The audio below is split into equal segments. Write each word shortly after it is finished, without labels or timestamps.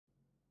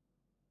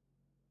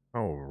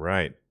All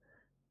right,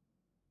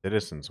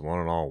 citizens, one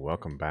and all,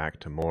 welcome back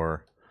to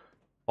more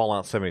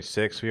Fallout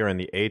 76. We are in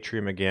the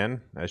Atrium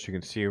again. As you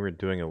can see, we're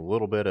doing a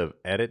little bit of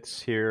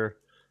edits here,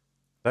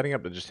 setting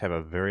up to just have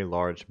a very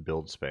large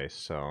build space.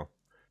 So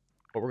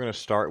what we're going to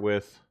start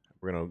with,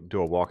 we're going to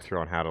do a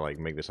walkthrough on how to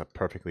make this a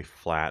perfectly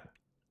flat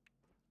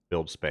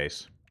build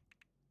space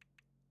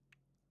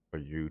for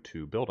you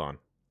to build on.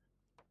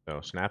 So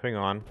snapping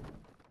on,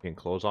 you can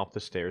close off the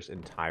stairs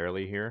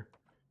entirely here.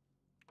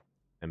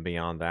 And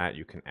beyond that,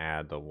 you can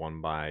add the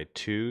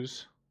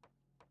 1x2s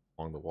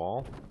along the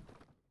wall.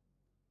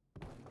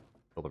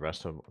 Fill the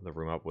rest of the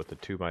room up with the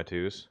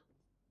 2x2s.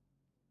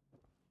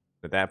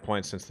 At that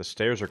point, since the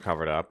stairs are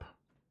covered up,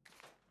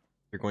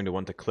 you're going to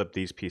want to clip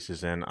these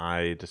pieces in.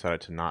 I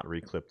decided to not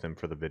reclip them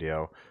for the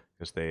video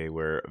because they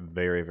were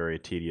very, very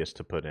tedious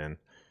to put in.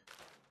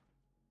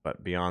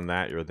 But beyond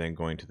that, you're then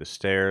going to the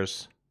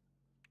stairs.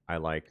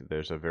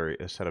 There's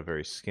a set of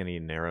very skinny,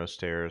 narrow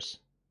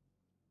stairs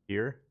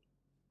here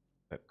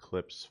that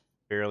clips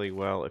fairly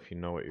well if you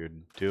know what you're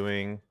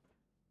doing.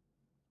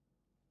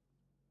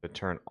 To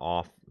turn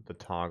off the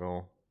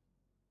toggle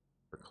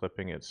for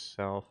clipping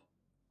itself.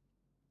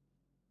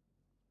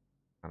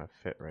 Kind of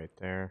fit right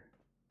there.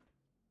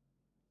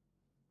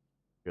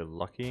 If you're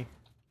lucky.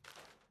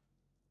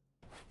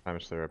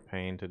 Sometimes they're a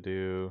pain to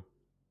do.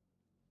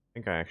 I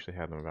think I actually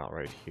had them about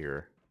right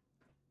here.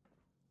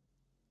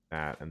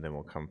 That, and then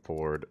we'll come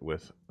forward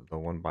with the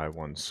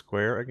 1x1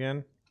 square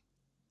again.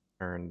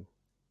 Turn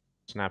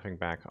snapping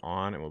back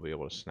on, and we'll be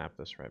able to snap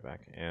this right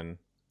back in.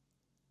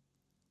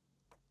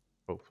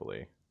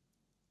 Hopefully.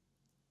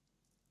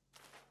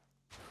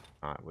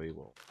 We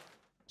will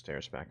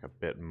stairs back a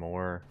bit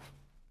more.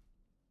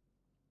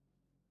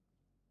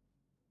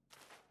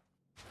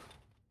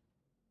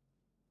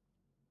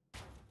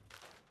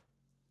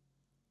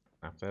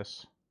 Snap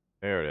this.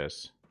 There it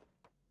is.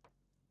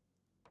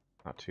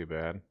 Not too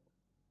bad.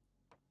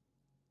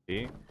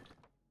 See?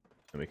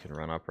 And we can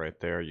run up right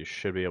there. You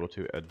should be able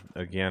to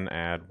again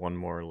add one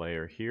more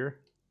layer here.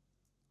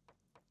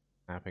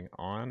 Snapping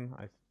on,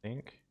 I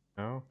think.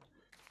 No?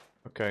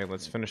 Okay,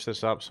 let's finish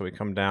this up. So we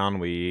come down,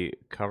 we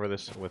cover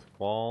this with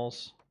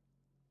walls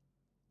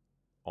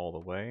all the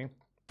way.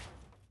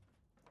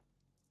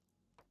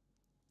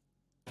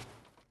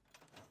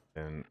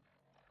 And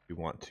we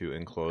want to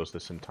enclose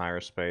this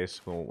entire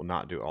space. We'll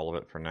not do all of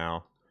it for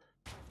now.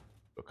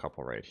 A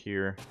couple right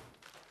here.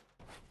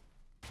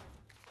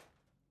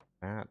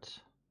 That.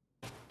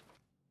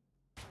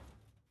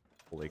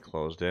 Fully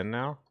closed in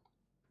now.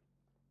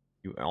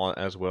 You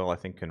as well, I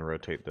think, can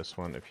rotate this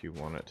one if you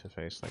want it to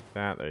face like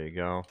that. There you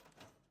go.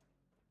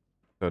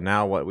 So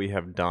now what we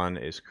have done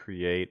is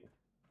create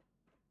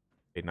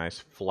a nice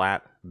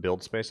flat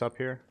build space up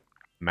here.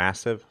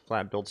 Massive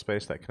flat build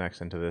space that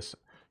connects into this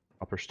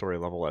upper story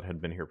level that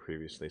had been here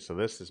previously. So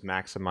this is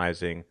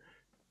maximizing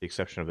the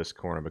exception of this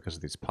corner because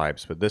of these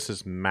pipes, but this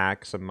is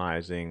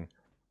maximizing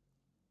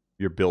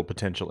your build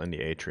potential in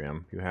the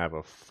atrium. You have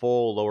a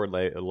full lower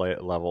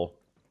level,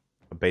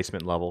 a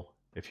basement level,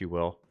 if you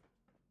will.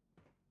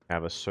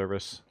 Have a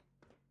service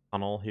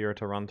tunnel here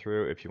to run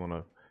through. If you want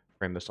to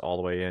frame this all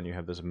the way in, you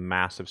have this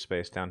massive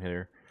space down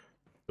here.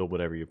 Build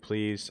whatever you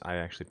please. I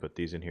actually put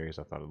these in here because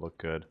I thought it looked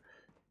good.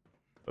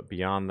 But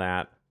beyond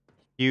that,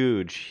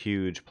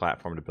 huge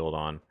platform to build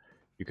on.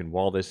 You can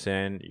wall this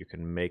in. You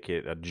can make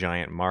it a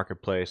giant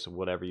marketplace,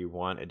 whatever you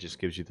want. It just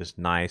gives you this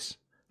nice,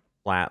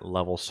 flat,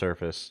 level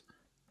surface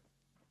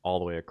all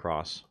the way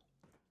across.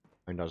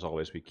 And as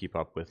always, we keep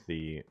up with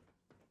the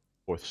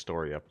 4th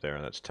story up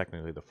there. That's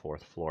technically the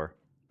 4th floor.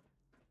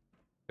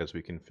 Because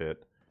we can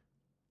fit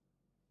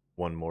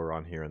one more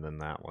on here, and then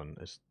that one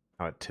is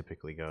how it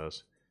typically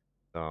goes.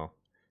 So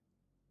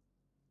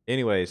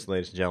anyways,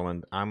 ladies and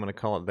gentlemen, I'm going to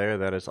call it there.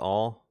 That is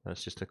all.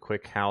 That's just a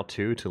quick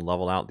how-to to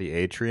level out the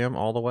atrium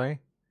all the way.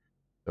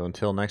 So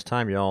until next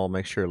time, y'all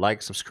make sure to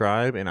like,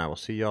 subscribe, and I will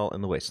see y'all in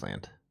the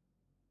wasteland.